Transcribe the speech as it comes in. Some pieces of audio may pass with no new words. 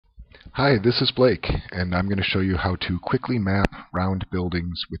Hi, this is Blake, and I'm going to show you how to quickly map round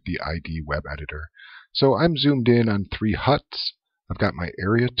buildings with the ID web editor. So I'm zoomed in on 3 huts. I've got my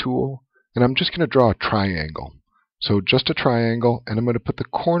area tool, and I'm just going to draw a triangle. So just a triangle, and I'm going to put the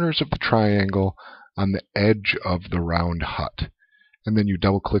corners of the triangle on the edge of the round hut. And then you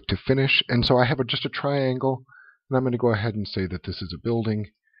double click to finish, and so I have just a triangle, and I'm going to go ahead and say that this is a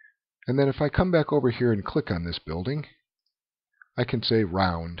building. And then if I come back over here and click on this building, I can say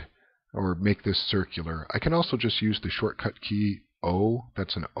round, or make this circular. I can also just use the shortcut key O.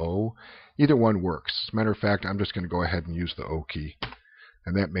 That's an O. Either one works. As a matter of fact, I'm just going to go ahead and use the O key,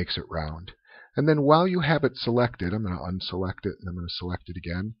 and that makes it round. And then while you have it selected, I'm going to unselect it, and I'm going to select it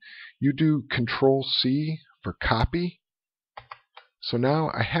again. You do Control C for copy. So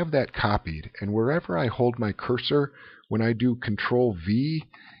now I have that copied, and wherever I hold my cursor, when I do Control V,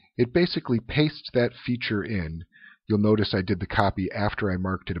 it basically pastes that feature in. You'll notice I did the copy after I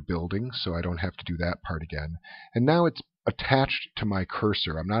marked it a building, so I don't have to do that part again. And now it's attached to my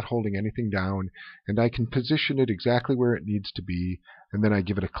cursor. I'm not holding anything down, and I can position it exactly where it needs to be, and then I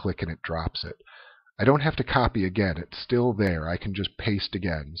give it a click and it drops it. I don't have to copy again. It's still there. I can just paste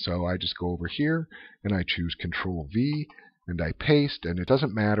again. So I just go over here, and I choose Control V, and I paste, and it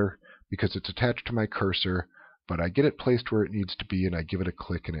doesn't matter because it's attached to my cursor, but I get it placed where it needs to be, and I give it a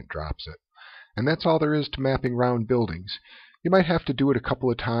click and it drops it. And that's all there is to mapping round buildings. You might have to do it a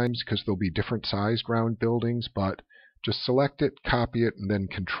couple of times because there'll be different sized round buildings, but just select it, copy it, and then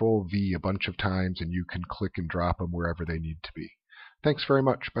Control V a bunch of times, and you can click and drop them wherever they need to be. Thanks very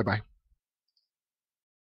much. Bye-bye.